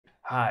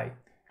Hi,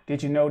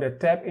 did you know that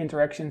tab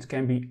interactions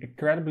can be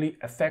incredibly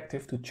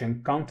effective to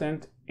chunk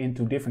content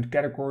into different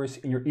categories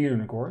in your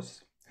e-learning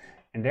course?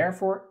 And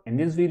therefore, in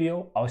this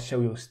video, I'll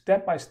show you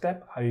step by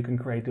step how you can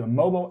create a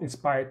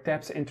mobile-inspired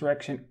tabs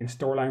interaction in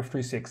Storyline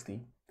 360.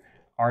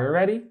 Are you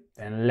ready?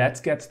 Then let's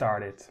get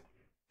started.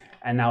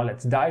 And now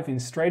let's dive in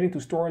straight into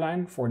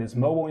Storyline for this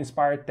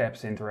mobile-inspired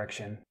tabs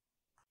interaction.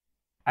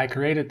 I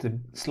created the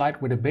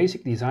slide with a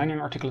basic design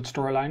in Articulate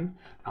Storyline.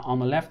 Now on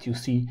the left you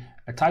see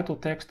a title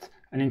text,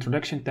 an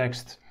introduction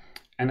text,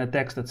 and a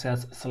text that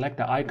says select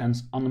the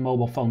icons on the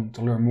mobile phone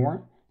to learn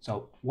more.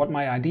 So what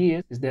my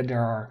idea is that there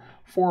are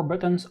 4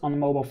 buttons on the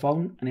mobile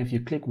phone, and if you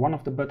click one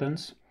of the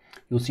buttons,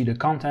 you'll see the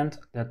content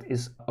that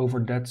is over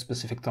that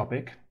specific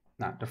topic.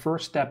 Now the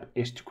first step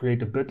is to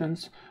create the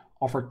buttons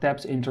of our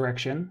tabs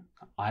interaction.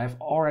 I have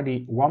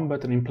already one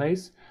button in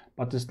place,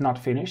 but it's not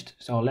finished,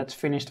 so let's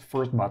finish the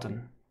first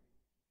button.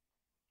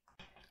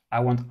 I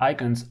want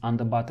icons on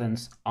the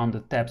buttons on the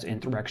tabs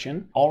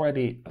interaction.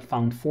 Already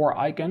found 4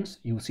 icons,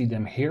 you see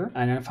them here,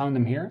 and I found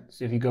them here.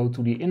 So if you go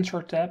to the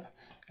Insert tab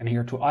and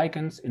here to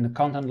Icons in the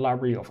content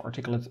library of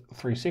Articulate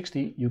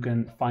 360, you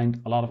can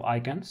find a lot of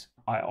icons.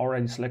 I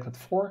already selected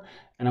 4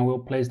 and I will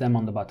place them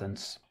on the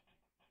buttons.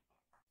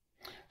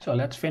 So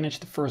let's finish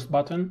the first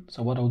button.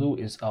 So what I'll do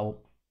is I'll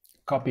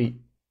copy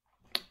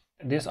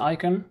this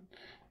icon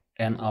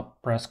and I'll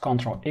press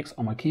Ctrl X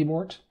on my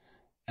keyboard,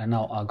 and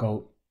now I'll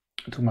go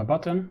to my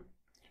button,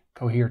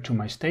 go here to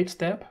my States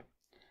tab,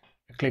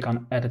 click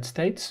on Edit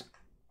States,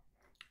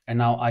 and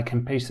now I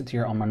can paste it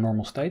here on my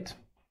normal state.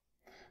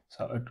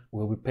 So it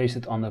will be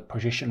pasted on the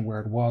position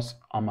where it was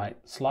on my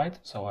slide,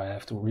 so I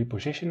have to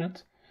reposition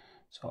it.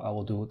 So I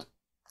will do it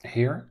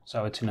here,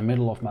 so it's in the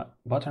middle of my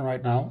button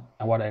right now,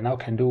 and what I now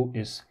can do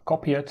is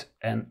copy it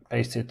and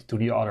paste it to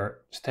the other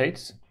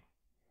states.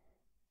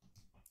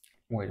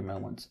 Wait a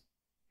moment.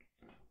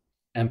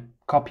 And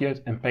copy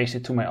it and paste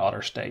it to my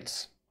other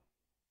states.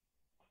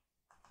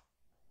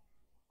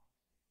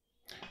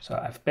 So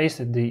I've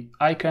pasted the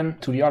icon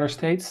to the other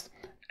states,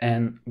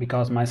 and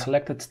because my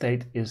selected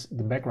state is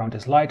the background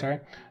is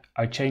lighter,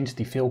 I changed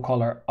the fill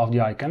color of the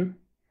icon.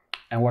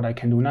 And what I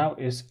can do now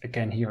is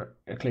again here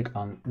click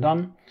on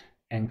Done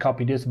and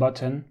copy this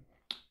button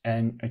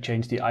and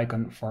change the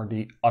icon for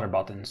the other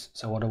buttons.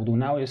 So what I'll do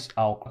now is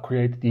I'll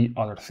create the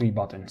other 3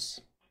 buttons.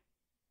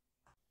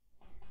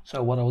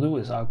 So what I'll do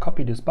is I'll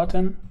copy this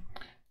button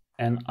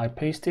and I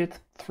paste it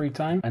 3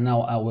 times, and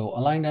now I will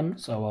align them.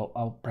 So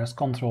I'll press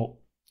Ctrl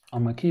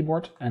on my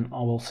keyboard and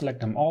I will select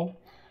them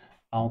all.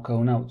 I'll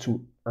go now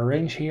to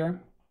Arrange here,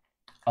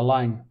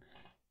 Align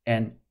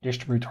and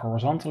Distribute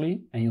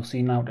horizontally, and you'll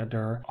see now that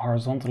they're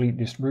horizontally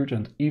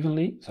distributed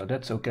evenly, so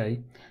that's okay.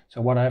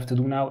 So what I have to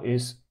do now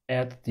is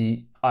add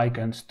the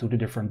icons to the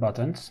different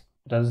buttons.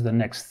 That is the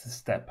next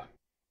step.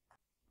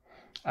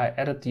 I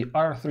added the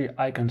other 3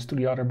 icons to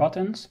the other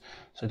buttons,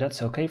 so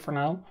that's okay for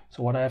now.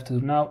 So what I have to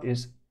do now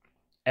is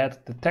add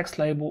the text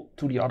label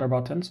to the other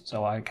buttons,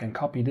 so I can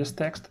copy this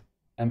text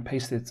and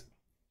paste it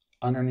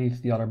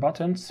underneath the other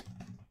buttons.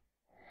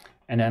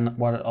 And then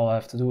what I'll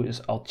have to do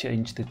is I'll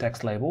change the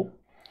text label.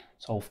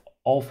 So if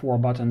all 4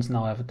 buttons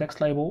now have a text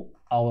label,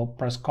 I will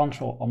press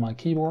Ctrl on my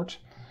keyboard,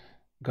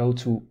 go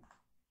to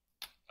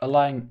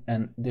Align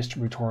and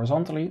Distribute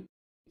horizontally.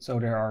 So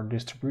they are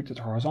distributed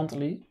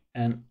horizontally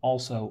and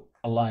also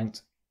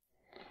aligned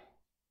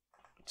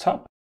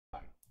top.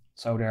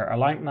 So they're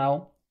aligned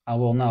now. I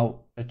will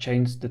now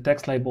change the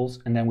text labels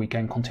and then we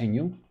can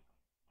continue.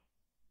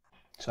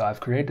 So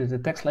I've created the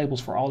text labels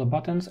for all the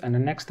buttons, and the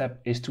next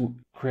step is to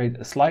create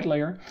a slide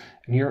layer,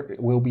 and here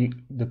will be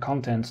the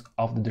contents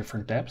of the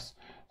different tabs.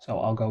 So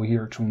I'll go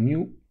here to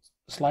New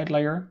Slide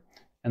Layer,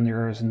 and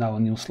there is now a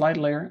new slide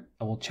layer.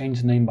 I will change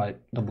the name by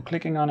double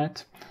clicking on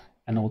it,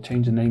 and I will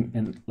change the name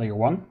in layer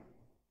 1.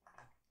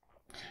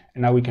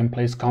 And now we can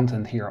place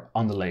content here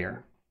on the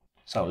layer.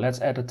 So let's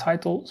add a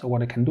title. So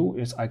what I can do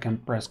is I can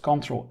press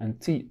Ctrl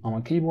and T on my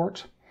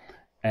keyboard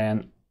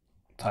and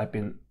type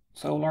in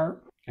Solar.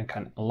 I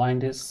can align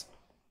this,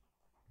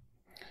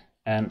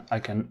 and I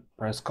can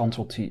press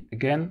Ctrl T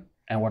again,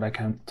 and what I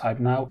can type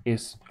now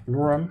is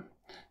Lorem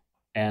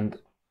and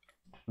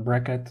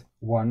bracket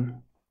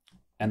 1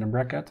 and a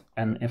bracket,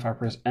 and if I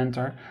press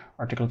enter,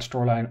 Articulate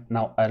Storyline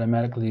now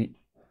automatically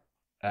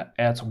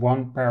adds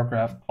 1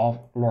 paragraph of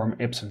Lorem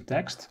Ipsum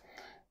text.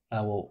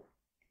 I will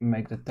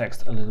make the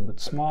text a little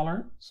bit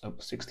smaller, so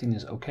 16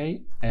 is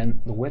okay,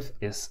 and the width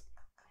is,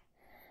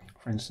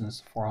 for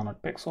instance,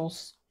 400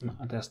 pixels.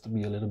 It has to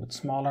be a little bit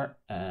smaller,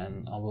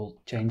 and I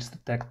will change the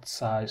text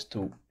size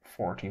to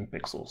 14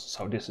 pixels.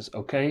 So this is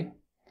okay.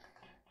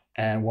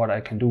 And what I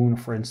can do,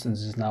 for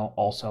instance, is now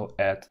also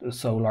add the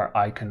solar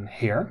icon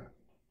here.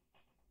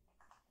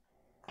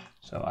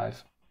 So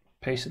I've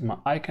pasted my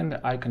icon.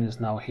 The icon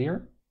is now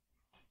here.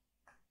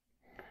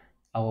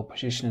 I will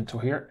position it to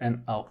here,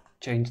 and I'll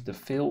change the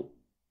fill.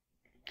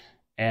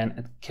 And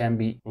it can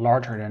be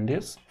larger than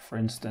this. For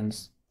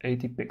instance,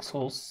 80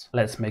 pixels.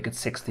 Let's make it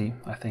 60.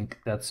 I think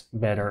that's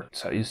better.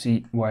 So you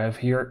see we have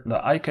here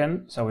the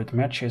icon, so it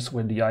matches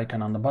with the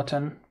icon on the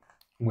button.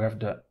 We have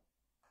the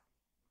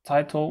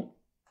title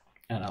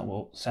and I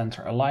will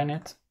center align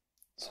it.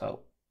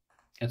 So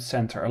it's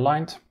center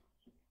aligned.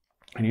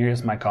 And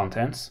here's my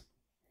contents.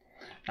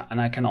 And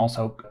I can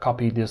also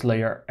copy this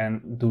layer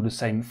and do the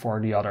same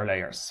for the other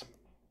layers.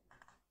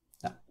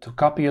 Now, to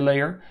copy a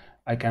layer,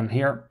 I can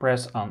here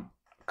press on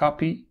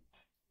copy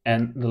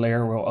and the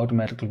layer will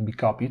automatically be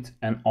copied,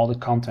 and all the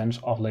contents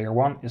of layer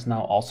 1 is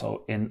now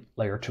also in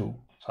layer 2.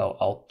 So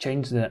I'll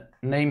change the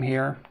name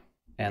here,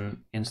 and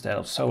instead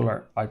of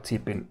solar I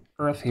type in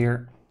earth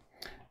here,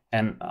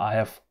 and I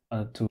have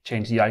to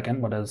change the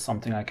icon, but that is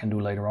something I can do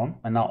later on.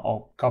 And now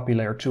I'll copy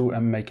layer 2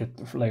 and make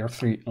it layer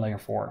 3, layer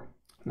 4.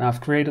 Now I've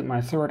created my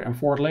third and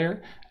fourth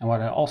layer, and what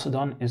I also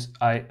done is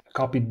I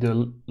copied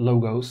the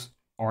logos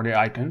or the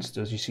icons.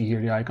 As you see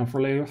here, the icon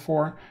for layer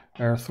 4,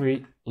 layer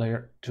 3,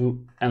 layer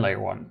 2 and layer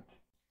 1.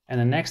 And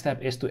the next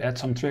step is to add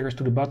some triggers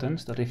to the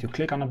buttons, that if you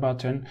click on a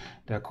button,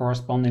 the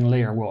corresponding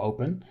layer will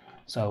open.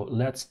 So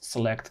let's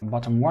select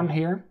button 1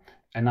 here,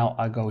 and now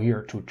I go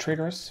here to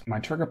triggers. My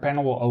trigger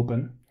panel will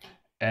open,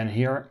 and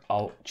here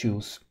I'll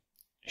choose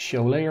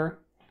show layer,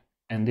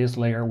 and this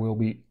layer will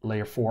be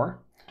layer 4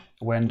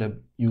 when the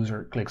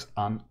user clicks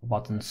on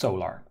button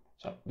solar.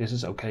 So this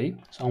is okay.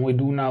 So we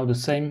do now the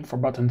same for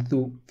button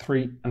 2,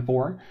 3 and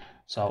 4.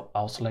 So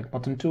I'll select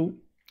button 2,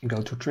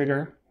 go to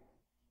trigger,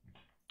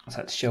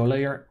 set show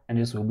layer, and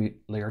this will be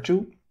layer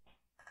 2.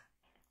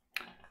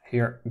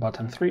 Here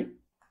button 3,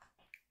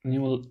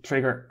 new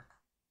trigger,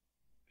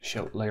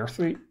 show layer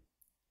 3,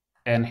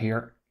 and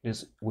here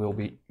this will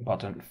be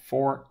button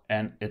 4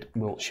 and it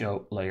will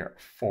show layer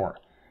 4.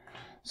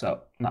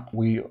 So now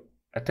we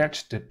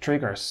attach the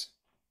triggers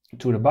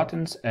to the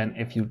buttons, and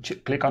if you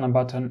click on a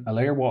button, a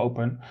layer will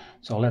open.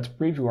 So let's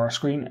preview our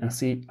screen and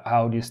see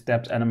how this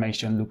steps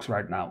animation looks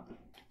right now.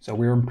 So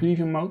we're in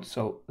preview mode,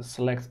 so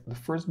select the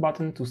first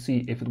button to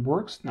see if it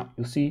works. Now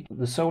you see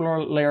the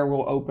solar layer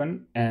will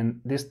open and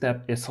this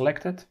step is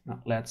selected. Now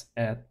let's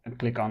add and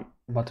click on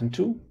button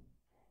 2.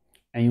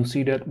 And you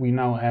see that we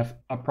now have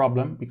a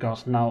problem,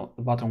 because now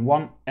button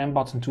 1 and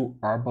button 2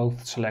 are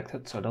both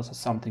selected. So this is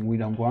something we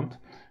don't want.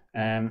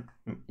 And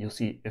you'll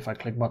see if I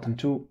click button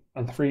 2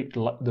 and 3,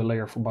 the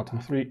layer for button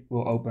 3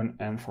 will open,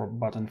 and for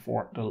button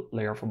 4, the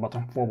layer for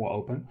button 4 will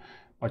open.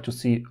 But you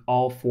see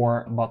all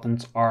 4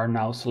 buttons are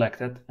now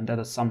selected, and that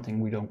is something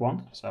we don't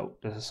want. So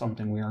this is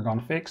something we are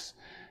gonna fix.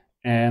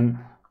 And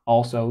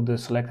also the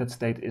selected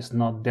state is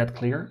not that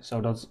clear, so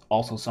that's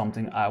also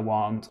something I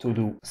want to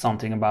do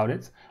something about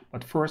it.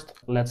 But first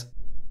let's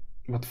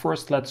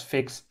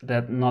fix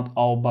that not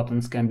all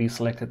buttons can be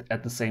selected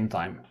at the same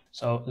time.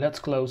 So let's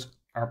close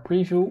our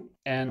preview,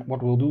 and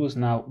what we'll do is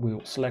now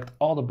we'll select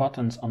all the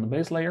buttons on the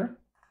base layer.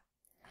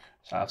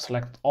 So I've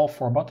selected all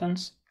 4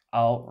 buttons.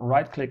 I'll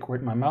right click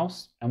with my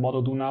mouse, and what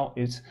I'll do now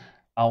is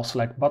I'll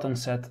select button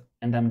set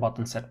and then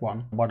button set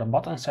 1. What a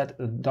button set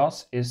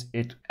does is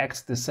it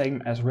acts the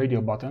same as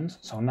radio buttons.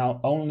 So now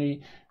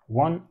only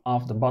one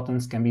of the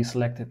buttons can be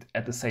selected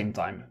at the same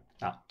time.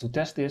 Now to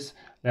test this,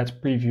 let's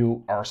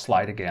preview our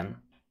slide again.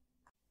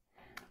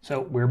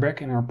 So we're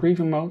back in our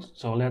preview mode.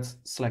 So let's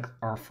select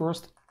our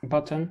first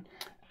button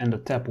and the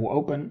tab will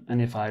open.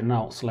 And if I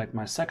now select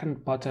my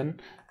second button,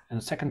 and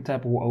the second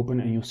tab will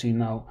open, and you see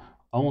now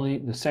only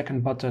the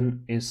second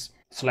button is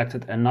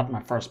selected and not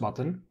my first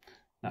button.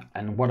 Now,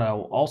 and what I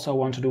also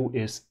want to do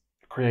is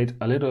create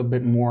a little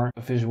bit more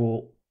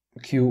visual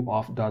cue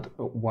of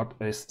what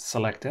is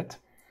selected.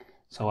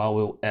 So I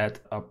will add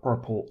a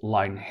purple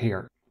line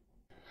here.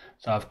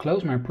 So I've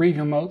closed my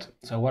preview mode.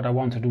 So what I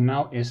want to do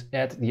now is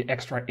add the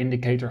extra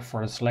indicator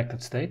for the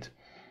selected state.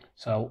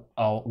 So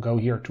I'll go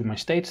here to my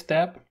states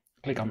tab,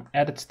 click on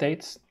edit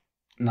states.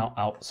 Now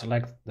I'll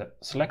select the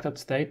selected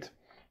state,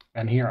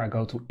 and here I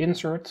go to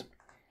insert,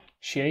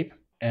 shape,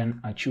 and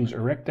I choose a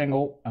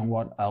rectangle. And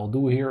what I'll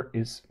do here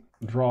is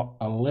draw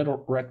a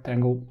little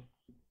rectangle,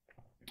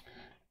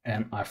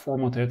 and I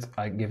format it.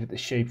 I give it a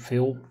shape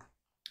fill,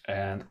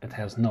 and it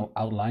has no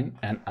outline,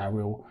 and I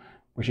will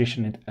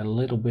position it a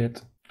little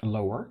bit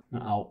lower.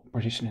 Now I'll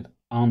position it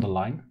on the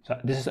line. So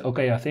this is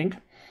okay, I think.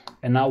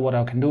 And now what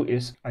I can do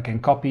is I can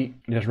copy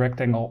this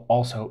rectangle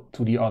also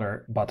to the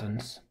other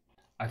buttons.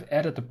 I've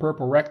added the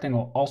purple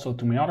rectangle also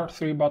to my other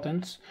 3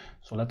 buttons.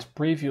 So let's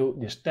preview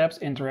this tabs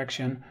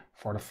interaction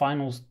for the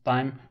final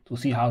time to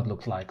see how it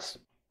looks like.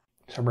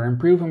 So we're in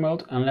preview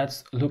mode, and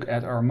let's look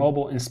at our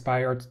mobile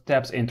inspired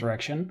tabs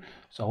interaction.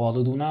 So what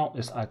I'll do now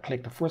is I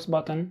click the first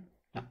button.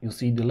 Now you'll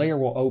see the layer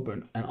will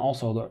open and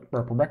also the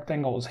purple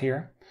rectangle is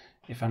here.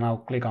 If I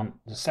now click on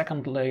the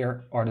second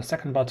layer or the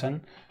second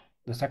button,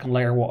 the second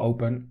layer will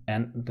open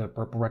and the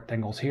purple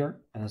rectangle is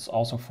here, and it's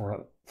also for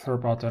the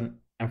third button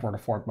and for the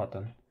fourth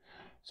button.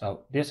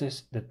 So this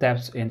is the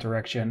tabs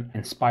interaction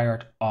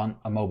inspired on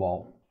a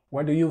mobile.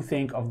 What do you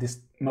think of this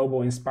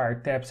mobile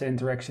inspired tabs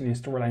interaction in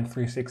Storyline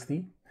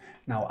 360?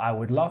 Now I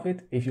would love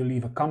it if you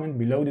leave a comment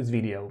below this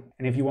video.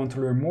 And if you want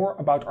to learn more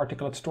about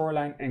Articulate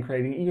Storyline and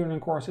creating e-learning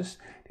courses,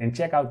 then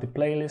check out the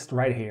playlist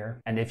right here.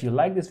 And if you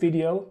like this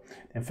video,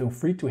 then feel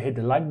free to hit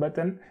the like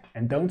button,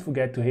 and don't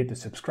forget to hit the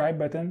subscribe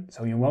button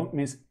so you won't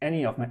miss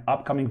any of my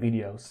upcoming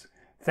videos.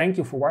 Thank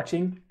you for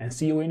watching, and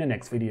see you in the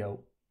next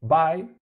video. Bye!